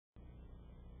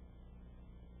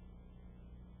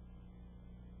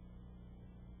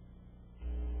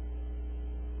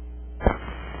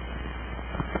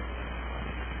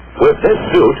this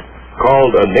suit,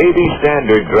 called a Navy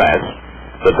standard dress,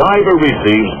 the diver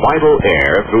receives vital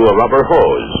air through a rubber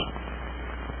hose.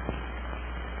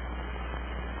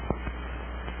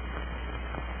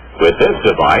 With this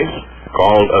device,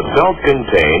 called a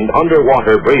self-contained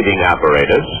underwater breathing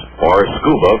apparatus, or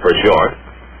SCUBA for short,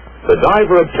 the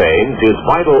diver obtains his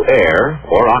vital air,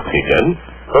 or oxygen,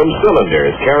 from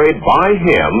cylinders carried by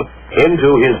him into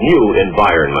his new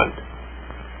environment.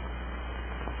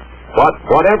 But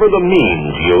whatever the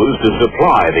means used to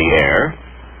supply the air,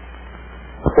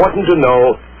 it's important to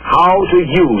know how to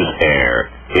use air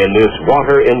in this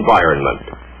water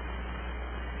environment.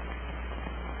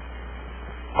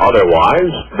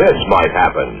 Otherwise, this might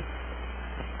happen.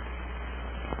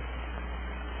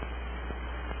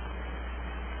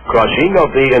 Crushing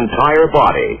of the entire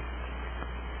body.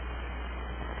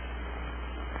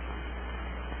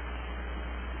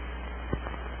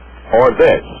 Or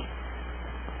this.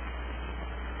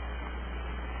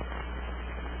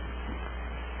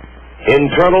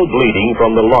 Internal bleeding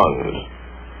from the lungs.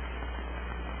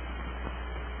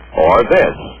 Or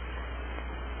this.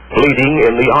 Bleeding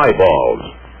in the eyeballs.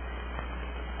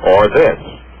 Or this.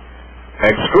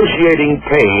 Excruciating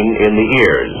pain in the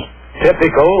ears,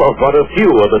 typical of but a few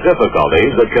of the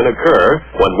difficulties that can occur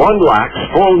when one lacks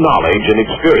full knowledge and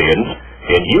experience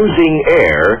in using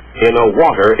air in a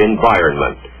water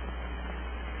environment.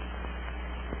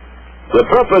 The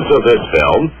purpose of this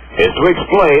film is to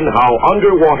explain how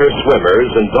underwater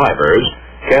swimmers and divers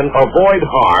can avoid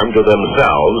harm to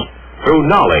themselves through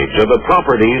knowledge of the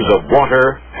properties of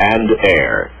water and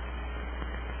air.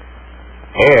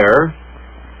 Air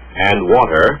and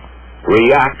water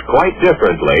react quite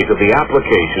differently to the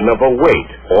application of a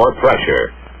weight or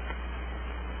pressure.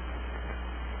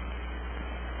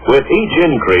 With each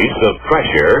increase of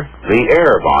pressure, the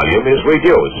air volume is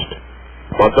reduced,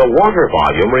 but the water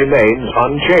volume remains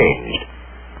unchanged.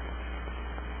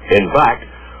 In fact,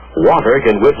 water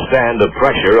can withstand a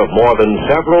pressure of more than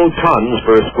several tons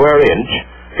per square inch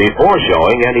before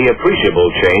showing any appreciable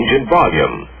change in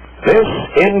volume. This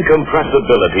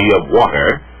incompressibility of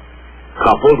water,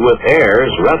 coupled with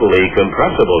air's readily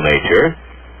compressible nature,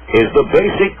 is the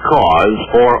basic cause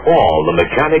for all the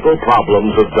mechanical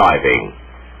problems of diving.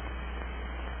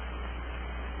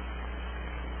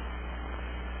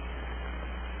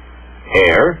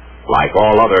 Air, like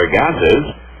all other gases,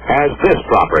 has this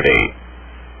property.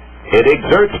 It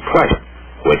exerts pressure,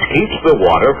 which keeps the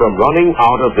water from running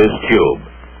out of this tube.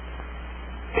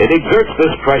 It exerts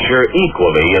this pressure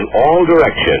equally in all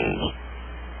directions.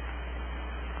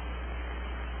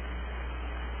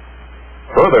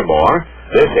 Furthermore,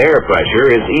 this air pressure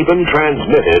is even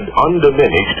transmitted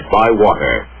undiminished by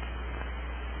water.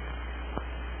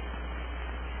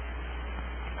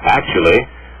 Actually,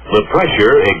 the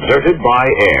pressure exerted by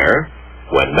air,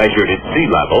 when measured at sea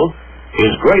level,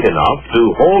 is great enough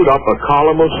to hold up a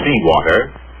column of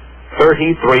seawater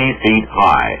 33 feet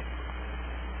high.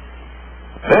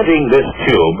 Venting this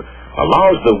tube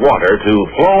allows the water to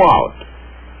flow out,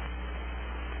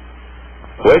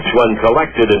 which, when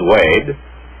collected and weighed,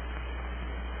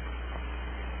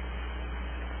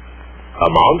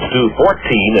 amounts to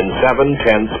 14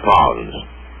 7/10 pounds.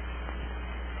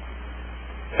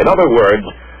 In other words,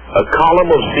 a column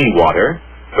of seawater,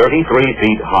 33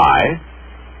 feet high,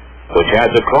 which has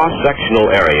a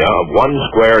cross-sectional area of 1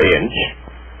 square inch,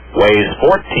 weighs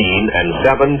 14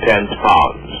 7/10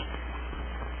 pounds.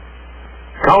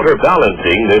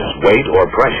 Counterbalancing this weight or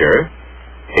pressure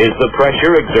is the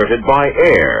pressure exerted by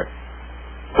air,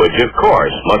 which of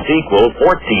course must equal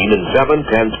 14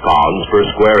 7/10 pounds per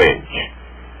square inch.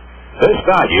 This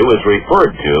value is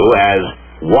referred to as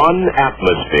 1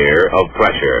 atmosphere of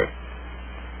pressure.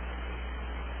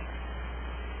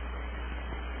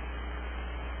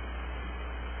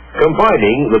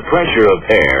 Combining the pressure of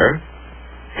air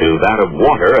to that of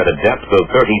water at a depth of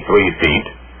 33 feet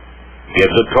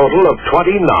gives a total of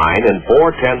 29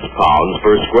 4/10 pounds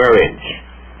per square inch,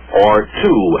 or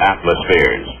 2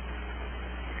 atmospheres.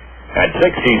 At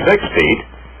 66 feet,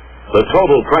 the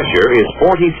total pressure is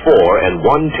 44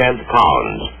 1/10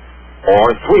 pounds,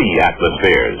 or 3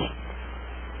 atmospheres.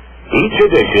 Each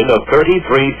addition of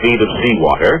 33 feet of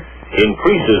seawater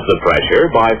increases the pressure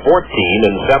by 14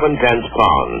 7/10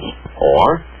 pounds,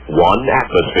 or 1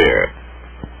 atmosphere.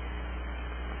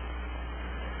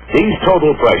 These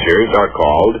total pressures are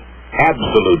called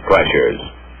absolute pressures.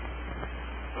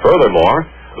 Furthermore,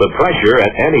 the pressure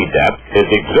at any depth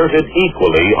is exerted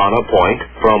equally on a point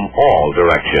from all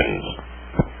directions.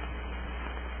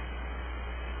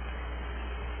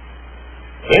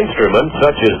 Instruments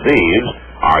such as these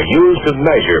are used to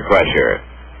measure pressure.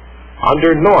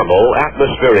 Under normal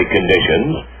atmospheric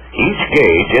conditions, Each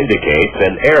gauge indicates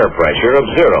an air pressure of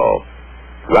 0,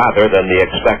 rather than the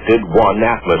expected 1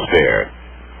 atmosphere,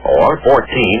 or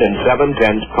 14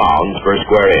 7/10 pounds per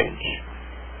square inch.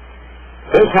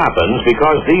 This happens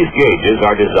because these gauges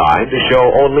are designed to show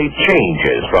only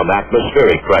changes from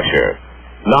atmospheric pressure,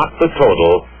 not the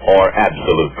total or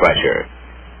absolute pressure.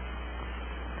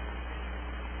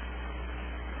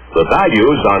 The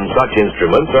values on such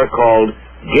instruments are called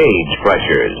gauge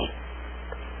pressures.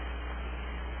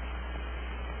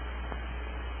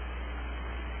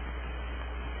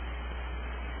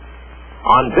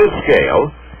 On this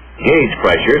scale, gauge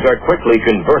pressures are quickly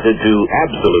converted to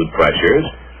absolute pressures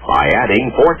by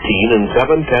adding 14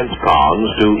 7/10 pounds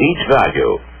to each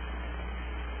value.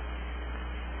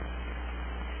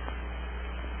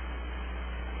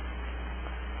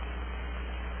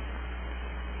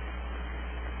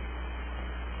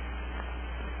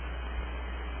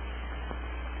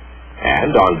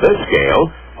 And on this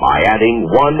scale, by adding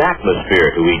 1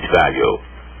 atmosphere to each value.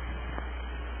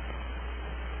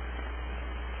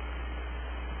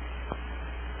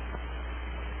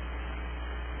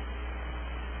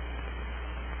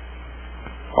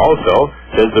 Also,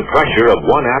 since the pressure of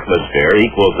 1 atmosphere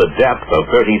equals a depth of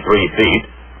 33 feet,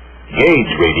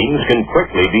 gauge readings can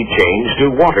quickly be changed to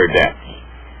water depths.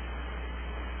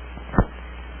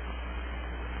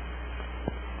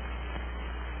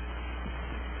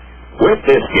 With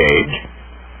this gauge,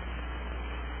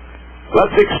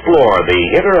 let's explore the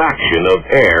interaction of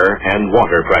air and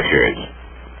water pressures.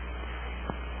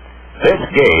 This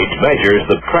gauge measures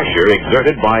the pressure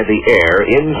exerted by the air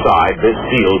inside this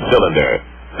sealed cylinder.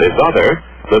 This other,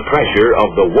 the pressure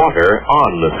of the water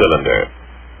on the cylinder.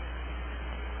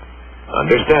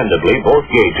 Understandably, both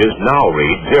gauges now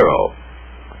read 0.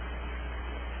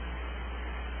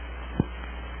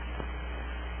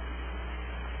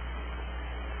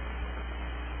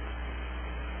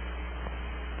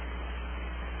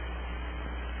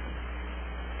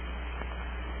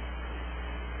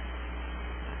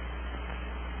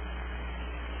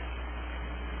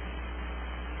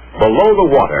 Below the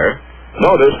water,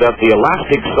 notice that the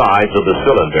elastic sides of the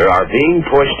cylinder are being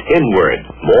pushed inward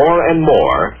more and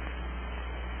more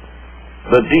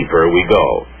the deeper we go.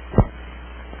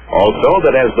 Also,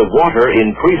 that as the water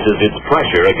increases its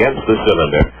pressure against the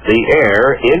cylinder, the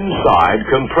air inside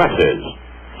compresses,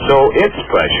 so its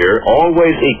pressure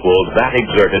always equals that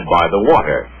exerted by the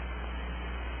water.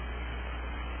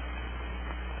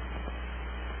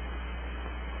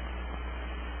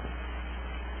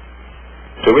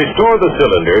 To restore the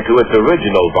cylinder to its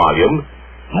original volume,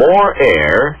 more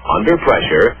air under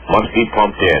pressure must be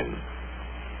pumped in.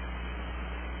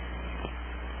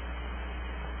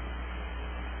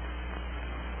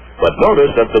 But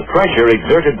notice that the pressure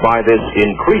exerted by this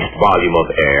increased volume of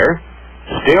air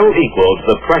still equals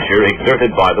the pressure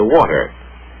exerted by the water.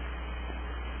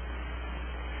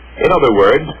 In other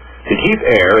words, to keep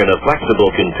air in a flexible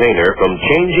container from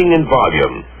changing in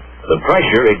volume, the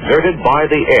pressure exerted by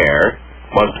the air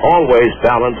must always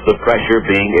balance the pressure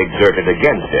being exerted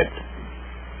against it.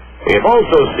 We have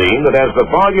also seen that as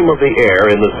the volume of the air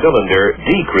in the cylinder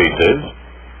decreases,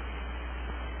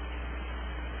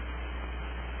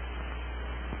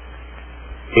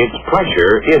 its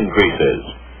pressure increases.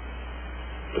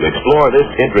 To explore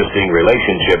this interesting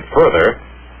relationship further,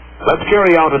 let's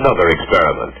carry out another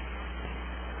experiment.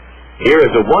 Here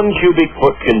is a 1 cubic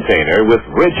foot container with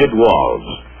rigid walls,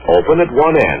 open at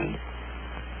one end,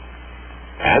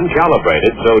 and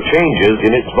calibrated so changes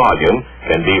in its volume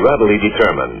can be readily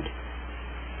determined.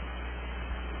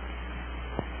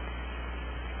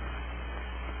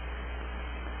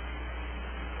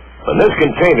 When this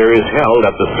container is held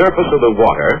at the surface of the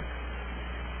water,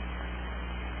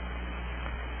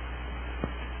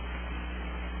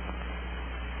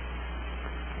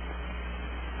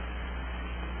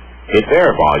 its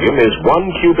air volume is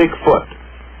 1 cubic foot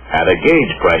at a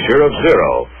gauge pressure of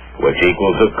 0, which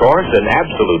equals, of course, an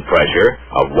absolute pressure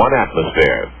of 1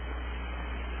 atmosphere.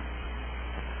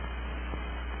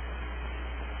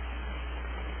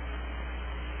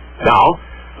 Now,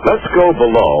 let's go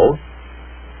below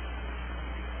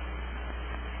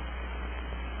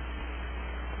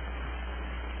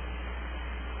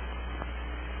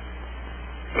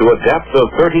to a depth of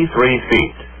 33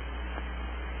 feet.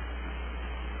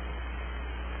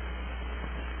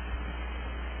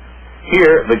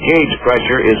 Here, the gauge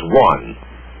pressure is 1,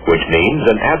 which means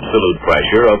an absolute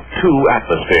pressure of 2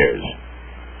 atmospheres.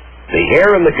 The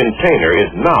air in the container is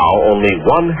now only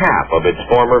 1/2 of its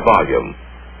former volume.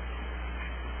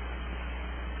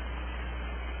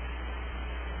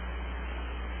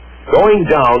 Going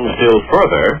down still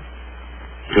further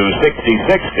to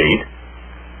 66 feet,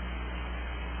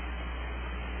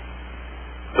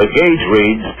 the gauge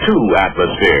reads 2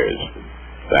 atmospheres.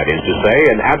 That is to say,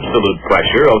 an absolute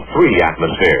pressure of 3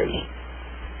 atmospheres.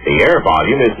 The air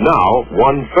volume is now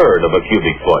 1/3 of a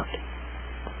cubic foot.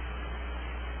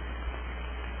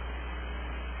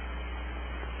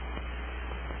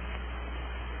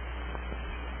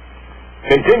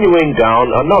 Continuing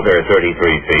down another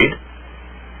 33 feet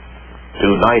to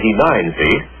 99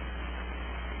 feet,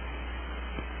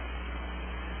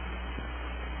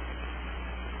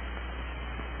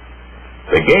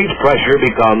 the gauge pressure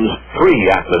becomes 3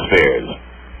 atmospheres,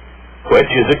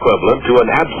 which is equivalent to an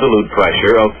absolute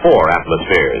pressure of 4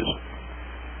 atmospheres.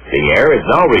 The air is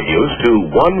now reduced to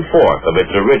 1/4 of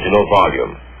its original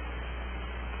volume.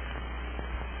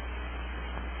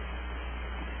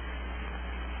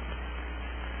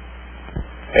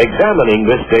 Examining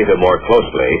this data more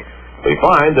closely, we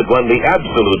find that when the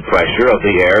absolute pressure of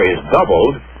the air is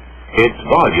doubled, its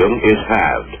volume is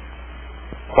halved,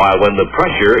 while when the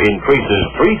pressure increases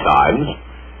 3 times,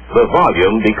 the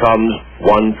volume becomes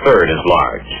 1/3 as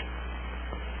large.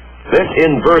 This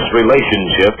inverse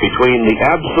relationship between the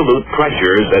absolute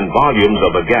pressures and volumes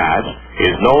of a gas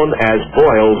is known as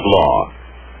Boyle's law.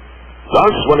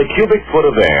 Thus, when a cubic foot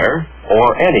of air,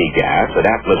 or any gas at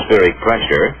atmospheric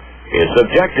pressure, is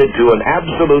subjected to an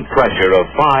absolute pressure of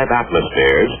 5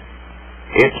 atmospheres,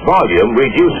 its volume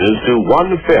reduces to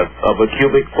 1/5 of a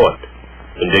cubic foot,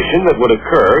 condition that would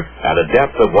occur at a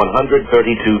depth of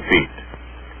 132 feet.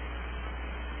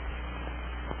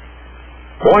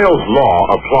 Boyle's law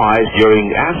applies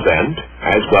during ascent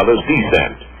as well as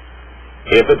descent.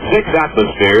 If at 6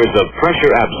 atmospheres of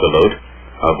pressure absolute,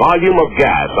 a volume of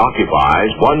gas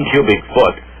occupies 1 cubic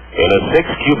foot in a 6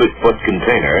 cubic foot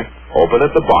container open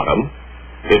at the bottom,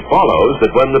 it follows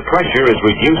that when the pressure is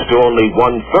reduced to only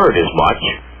 1/3 as much,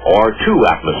 or 2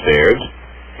 atmospheres,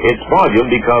 its volume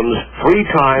becomes 3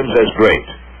 times as great,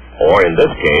 or in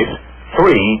this case,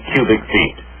 3 cubic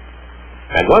feet.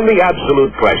 And when the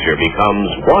absolute pressure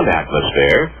becomes 1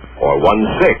 atmosphere, or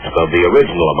 1/6 of the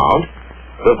original amount,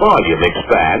 the volume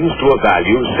expands to a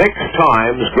value 6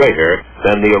 times greater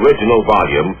than the original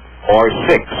volume, or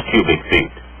 6 cubic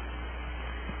feet.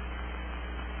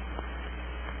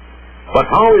 But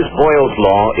how is Boyle's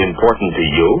law important to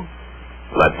you?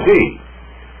 Let's see.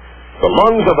 The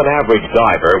lungs of an average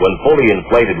diver, when fully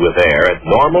inflated with air at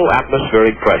normal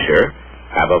atmospheric pressure,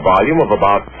 have a volume of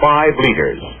about 5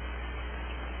 liters.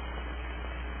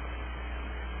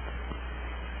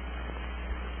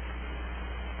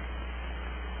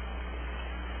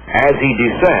 As he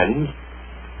descends,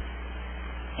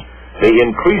 the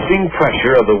increasing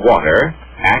pressure of the water,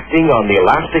 acting on the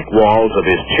elastic walls of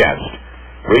his chest,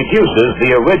 reduces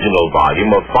the original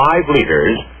volume of 5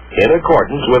 liters in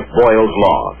accordance with Boyle's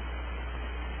law.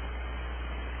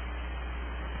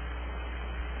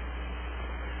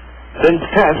 Since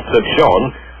tests have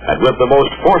shown that with the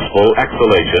most forceful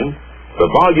exhalation,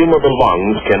 the volume of the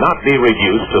lungs cannot be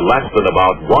reduced to less than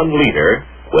about 1 liter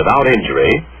without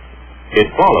injury,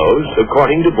 it follows,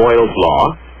 according to Boyle's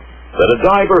law, that a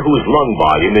diver whose lung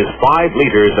volume is 5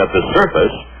 liters at the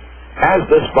surface has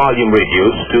this volume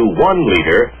reduced to 1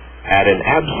 liter at an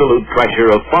absolute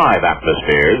pressure of 5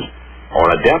 atmospheres, or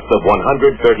a depth of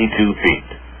 132 feet.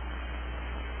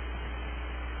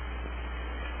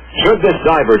 Should this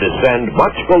diver descend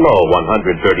much below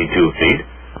 132 feet,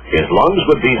 his lungs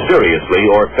would be seriously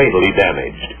or fatally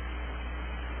damaged.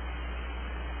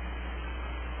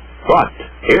 But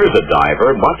here's a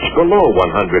diver much below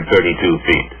 132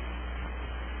 feet.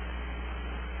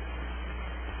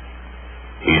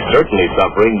 He's certainly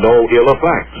suffering no ill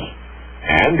effects,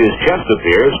 and his chest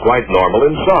appears quite normal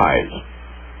in size.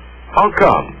 How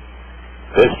come?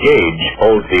 This gauge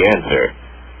holds the answer.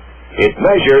 It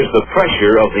measures the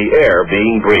pressure of the air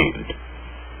being breathed.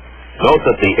 Note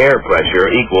that the air pressure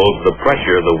equals the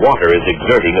pressure the water is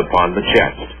exerting upon the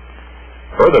chest.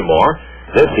 Furthermore,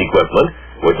 this equipment,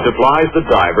 which supplies the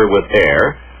diver with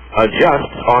air,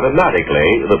 adjusts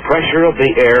automatically the pressure of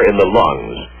the air in the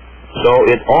lungs, so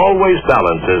it always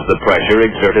balances the pressure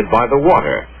exerted by the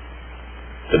water.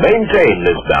 To maintain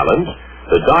this balance,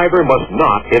 the diver must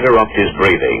not interrupt his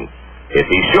breathing. If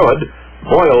he should,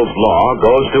 Boyle's law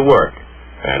goes to work,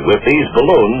 and with these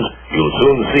balloons, you'll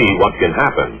soon see what can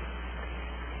happen.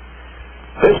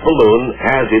 This balloon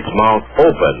has its mouth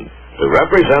open to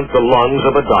represent the lungs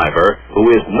of a diver who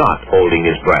is not holding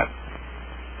his breath.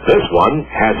 This one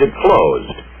has it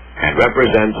closed and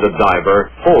represents a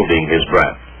diver holding his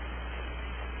breath.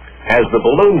 As the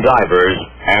balloon divers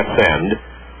ascend,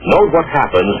 note what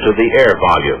happens to the air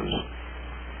volumes.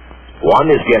 One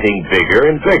is getting bigger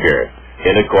and bigger,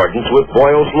 in accordance with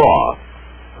Boyle's law.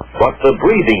 But the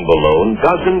breathing balloon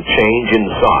doesn't change in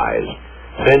size,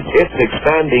 since its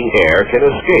expanding air can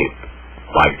escape,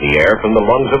 like the air from the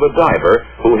lungs of a diver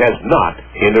who has not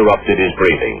interrupted his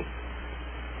breathing.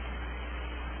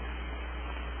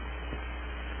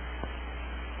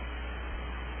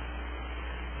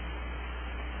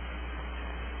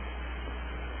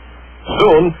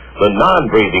 Soon, the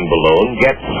non-breathing balloon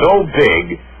gets so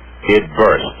big, it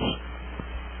bursts.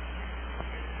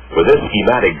 With this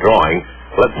schematic drawing,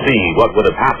 let's see what would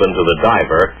have happened to the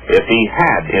diver if he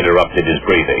had interrupted his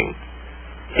breathing.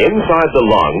 Inside the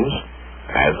lungs,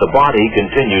 as the body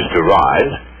continues to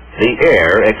rise, the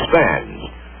air expands,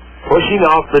 pushing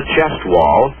out the chest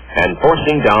wall and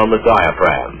forcing down the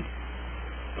diaphragm.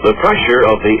 The pressure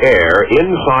of the air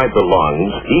inside the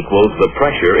lungs equals the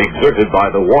pressure exerted by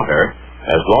the water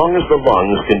as long as the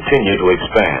lungs continue to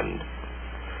expand.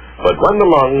 But when the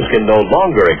lungs can no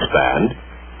longer expand,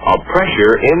 a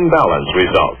pressure imbalance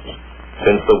results,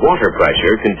 since the water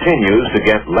pressure continues to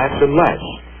get less and less,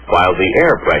 while the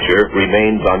air pressure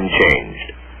remains unchanged.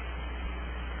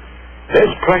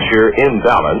 This pressure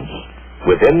imbalance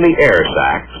within the air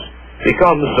sacs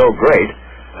becomes so great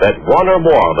that one or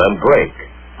more of them break,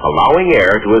 allowing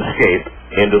air to escape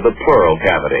into the pleural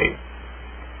cavity.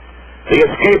 The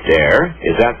escaped air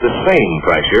is at the same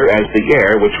pressure as the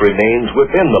air which remains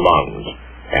within the lungs,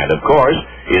 and of course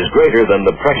is greater than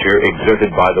the pressure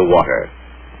exerted by the water.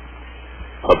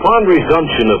 Upon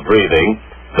resumption of breathing,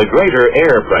 the greater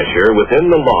air pressure within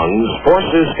the lungs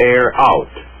forces air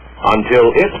out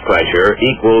until its pressure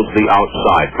equals the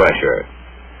outside pressure.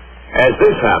 As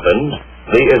this happens,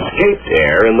 the escaped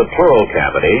air in the pleural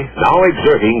cavity, now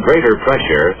exerting greater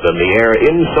pressure than the air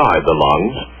inside the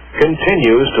lungs,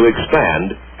 continues to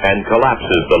expand and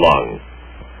collapses the lung.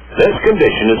 This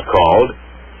condition is called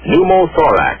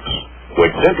pneumothorax,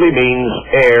 which simply means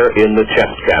air in the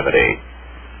chest cavity.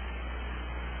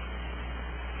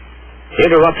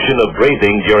 Interruption of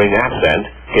breathing during ascent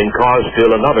can cause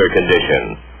still another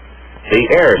condition. The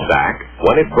air sac,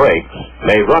 when it breaks,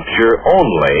 may rupture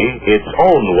only its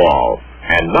own wall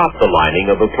and not the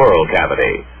lining of the pleural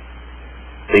cavity.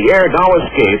 The air now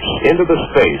escapes into the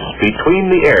space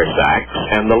between the air sacs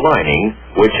and the lining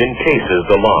which encases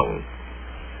the lung.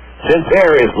 Since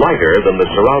air is lighter than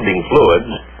the surrounding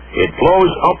fluids, it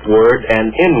flows upward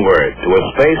and inward to a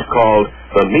space called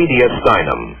the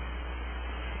mediastinum.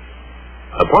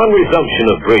 Upon resumption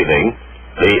of breathing,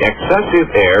 the excessive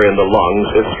air in the lungs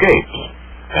escapes,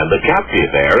 and the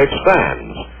captive air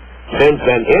expands, since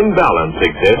an imbalance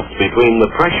exists between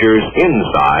the pressures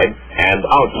inside and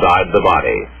outside the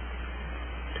body.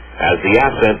 As the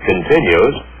ascent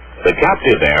continues, the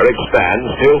captive air expands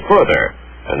still further,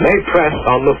 and may press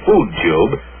on the food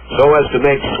tube so as to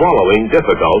make swallowing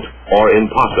difficult or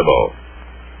impossible.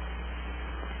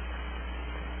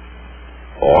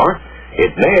 Or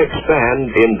it may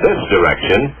expand in this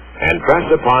direction and press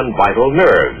upon vital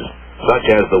nerves, such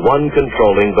as the one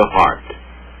controlling the heart.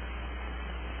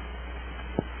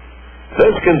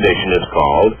 This condition is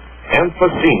called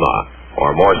emphysema,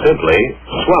 or more simply,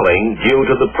 swelling due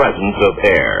to the presence of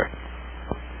air.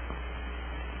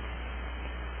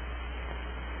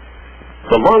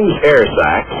 The lungs' air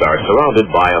sacs are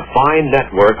surrounded by a fine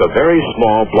network of very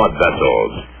small blood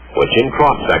vessels, which in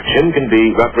cross-section can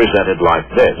be represented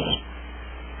like this.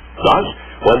 Thus,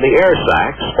 when the air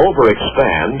sacs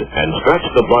overexpand and stretch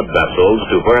the blood vessels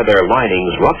to where their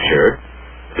linings rupture,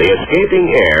 the escaping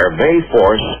air may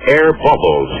force air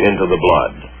bubbles into the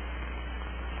blood.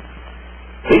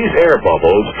 These air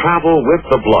bubbles travel with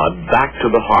the blood back to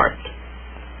the heart.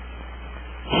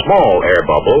 Small air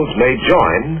bubbles may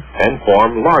join and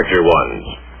form larger ones.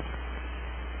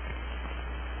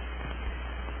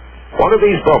 One of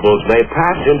these bubbles may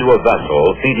pass into a vessel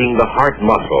feeding the heart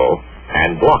muscle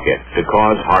and block it to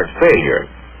cause heart failure,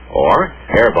 or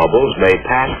air bubbles may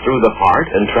pass through the heart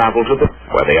and travel to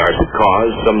where they are to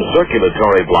cause some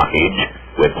circulatory blockage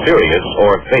with serious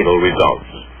or fatal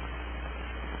results.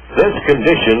 This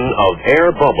condition of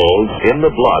air bubbles in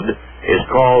the blood is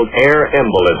called air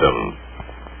embolism.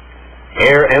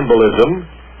 Air embolism,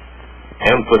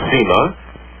 emphysema,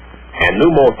 and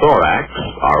pneumothorax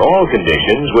are all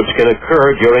conditions which can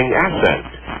occur during ascent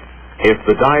if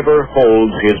the diver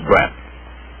holds his breath.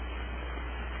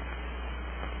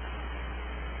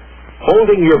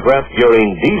 Holding your breath during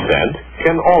descent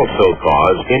can also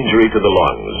cause injury to the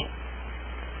lungs.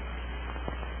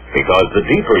 Because the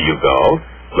deeper you go,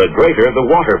 the greater the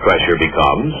water pressure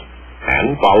becomes,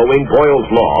 and following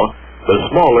Boyle's law, the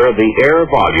smaller the air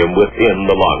volume within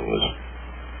the lungs.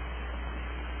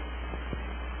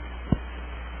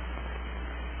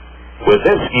 With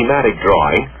this schematic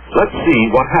drawing, let's see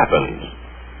what happens.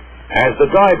 As the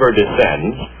diver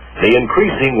descends, The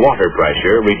increasing water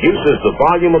pressure reduces the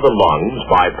volume of the lungs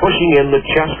by pushing in the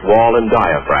chest wall and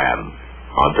diaphragm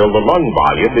until the lung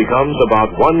volume becomes about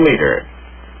 1 liter.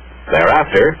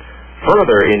 Thereafter,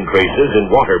 further increases in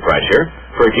water pressure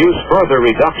produce further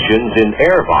reductions in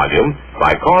air volume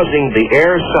by causing the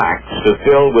air sacs to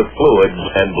fill with fluids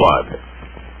and blood.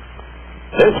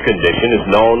 This condition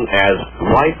is known as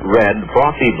light red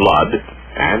frothy blood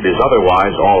and is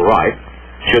otherwise all right,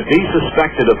 should be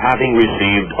suspected of having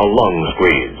received a lung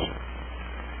squeeze.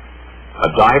 A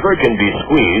diver can be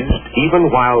squeezed even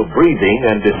while breathing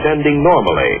and descending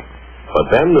normally,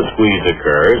 but then the squeeze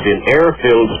occurs in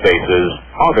air-filled spaces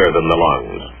other than the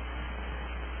lungs.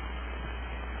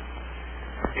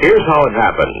 Here's how it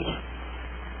happens.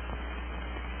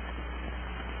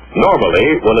 Normally,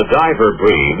 when a diver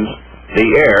breathes, the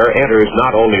air enters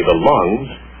not only the lungs,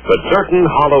 but certain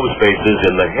hollow spaces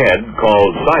in the head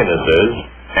called sinuses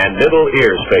and middle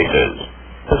ear spaces.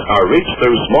 These are reached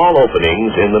through small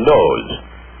openings in the nose.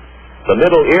 The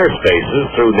middle ear spaces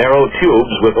through narrow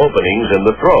tubes with openings in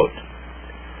the throat.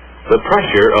 The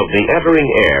pressure of the entering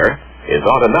air is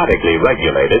automatically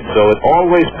regulated so it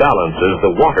always balances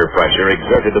the water pressure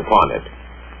exerted upon it.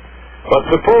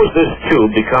 But suppose this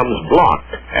tube becomes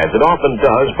blocked, as it often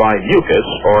does by mucus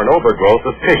or an overgrowth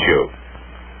of tissue.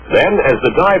 Then, as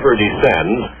the diver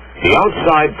descends, the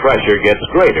outside pressure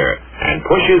gets greater and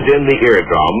pushes in the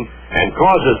eardrum and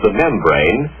causes the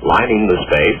membrane lining the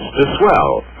space to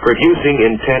swell, producing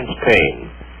intense pain.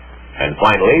 And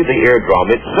finally, the eardrum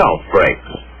itself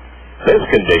breaks. This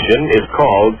condition is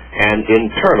called an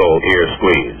internal ear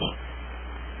squeeze.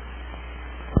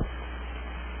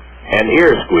 An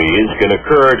ear squeeze can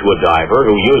occur to a diver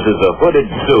who uses a hooded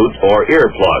suit or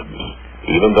earplugs,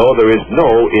 even though there is no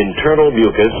internal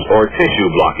mucus or tissue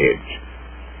blockage.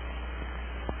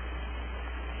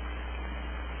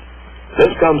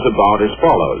 This comes about as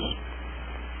follows.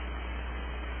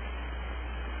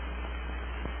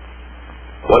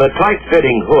 When a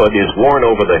tight-fitting hood is worn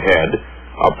over the head,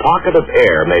 a pocket of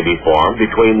air may be formed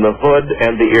between the hood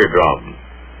and the eardrum.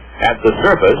 At the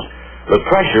surface, the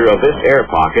pressure of this air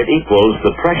pocket equals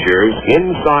the pressures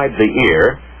inside the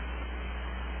ear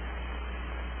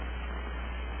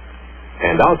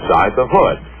and outside the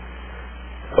hood.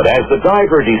 But as the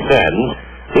diver descends,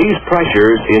 these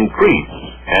pressures increase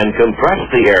and compress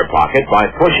the air pocket by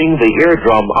pushing the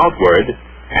eardrum outward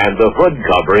and the hood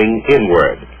covering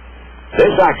inward.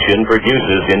 This action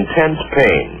produces intense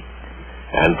pain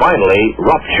and finally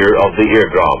rupture of the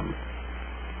eardrum.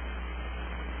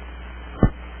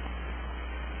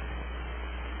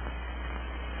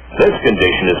 This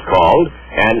condition is called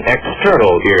an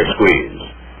external ear squeeze.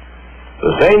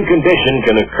 The same condition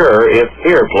can occur if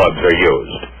earplugs are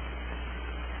used.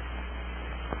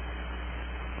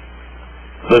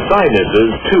 The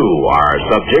sinuses, too, are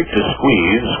subject to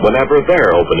squeeze whenever their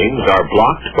openings are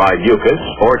blocked by mucus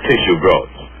or tissue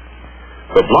growth.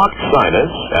 The blocked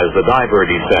sinus, as the diver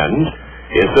descends,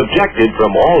 is subjected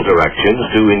from all directions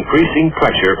to increasing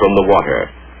pressure from the water.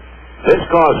 This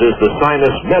causes the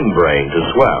sinus membrane to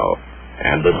swell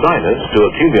and the sinus to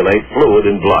accumulate fluid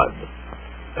and blood.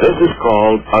 This is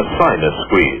called a sinus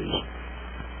squeeze.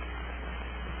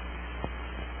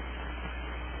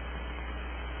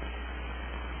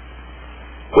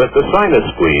 With the sinus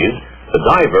squeeze, the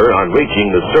diver, on reaching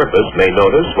the surface, may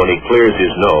notice, when he clears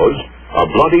his nose, a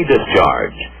bloody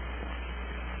discharge.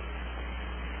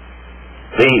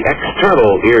 The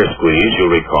external ear squeeze,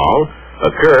 you'll recall,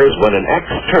 occurs when an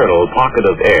external pocket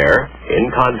of air,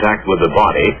 in contact with the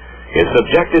body, is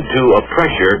subjected to a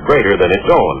pressure greater than its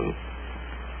own.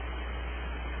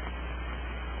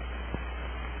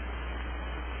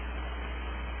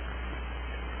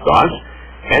 Thus,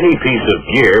 any piece of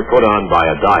gear put on by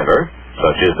a diver,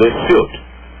 such as this suit,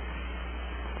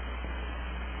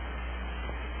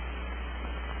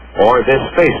 or this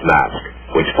face mask,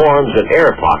 which forms an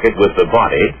air pocket with the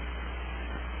body,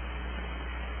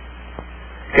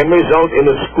 can result in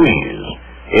a squeeze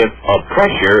if a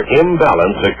pressure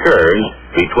imbalance occurs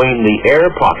between the air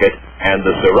pocket and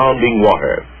the surrounding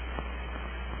water.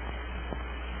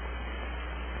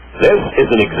 This is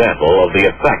an example of the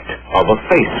effect of a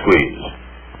face squeeze.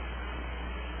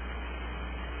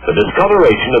 The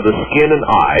discoloration of the skin and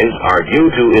eyes are due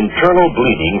to internal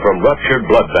bleeding from ruptured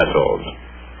blood vessels.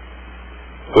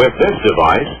 With this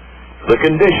device, the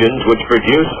conditions which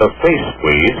produce a face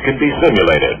squeeze can be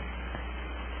simulated.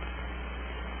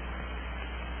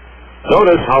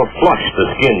 Notice how flush the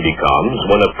skin becomes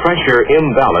when a pressure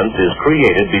imbalance is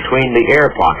created between the air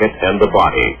pocket and the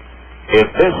body. If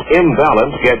this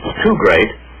imbalance gets too great,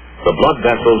 the blood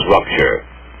vessels rupture.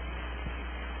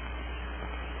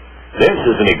 This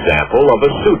is an example of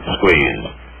a suit squeeze.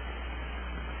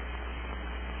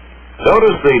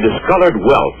 Notice the discolored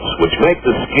welts which make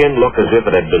the skin look as if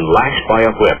it had been lashed by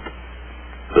a whip.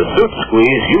 The suit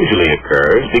squeeze usually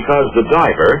occurs because the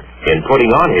diver, in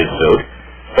putting on his suit,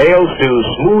 fails to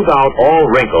smooth out all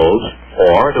wrinkles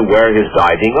or to wear his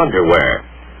diving underwear.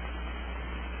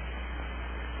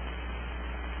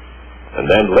 And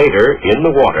then later, in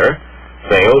the water,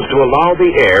 fails to allow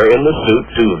the air in the suit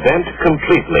to vent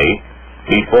completely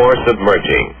before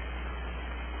submerging.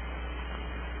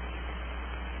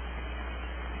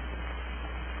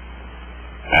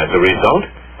 As a result,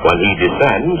 when he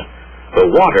descends, the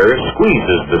water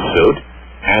squeezes the suit,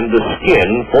 and the skin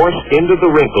forced into the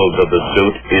wrinkles of the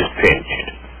suit is pinched.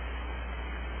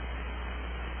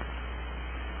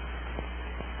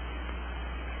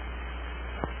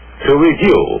 To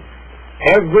review,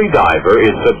 every diver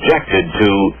is subjected to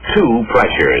two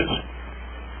pressures,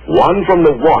 one from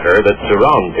the water that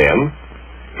surrounds him,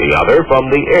 the other from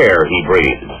the air he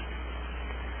breathes.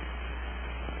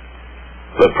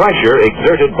 The pressure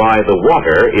exerted by the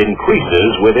water increases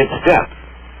with its depth,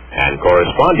 and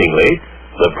correspondingly,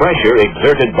 the pressure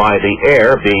exerted by the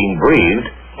air being breathed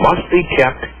must be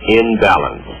kept in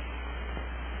balance.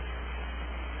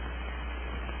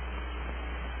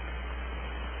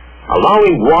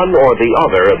 Allowing one or the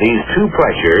other of these two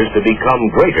pressures to become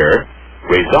greater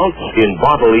results in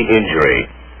bodily injury.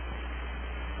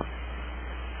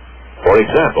 For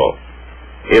example,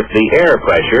 if the air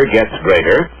pressure gets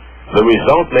greater, the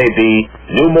result may be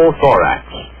pneumothorax,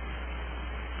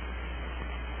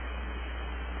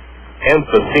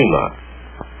 emphysema,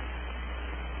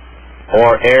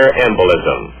 or air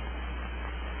embolism.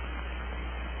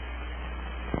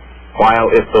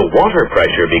 While if the water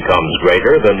pressure becomes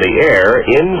greater than the air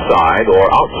inside or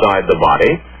outside the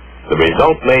body, the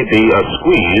result may be a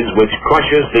squeeze which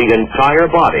crushes the entire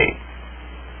body,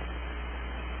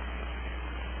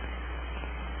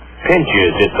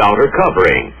 pinches its outer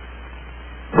covering,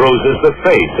 bruises the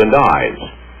face and eyes,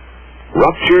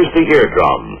 ruptures the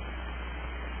eardrum,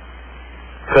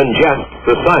 congests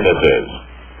the sinuses,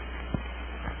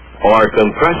 or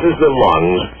compresses the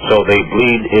lungs so they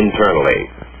bleed internally.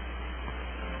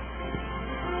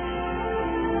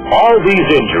 All these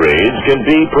injuries can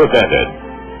be prevented.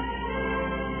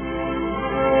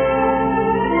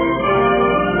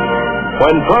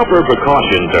 When proper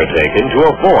precautions are taken to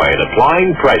avoid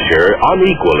applying pressure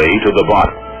unequally to the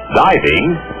body, diving,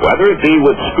 whether it be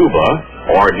with scuba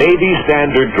or Navy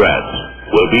standard dress,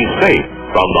 will be safe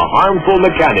from the harmful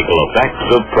mechanical effects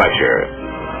of pressure.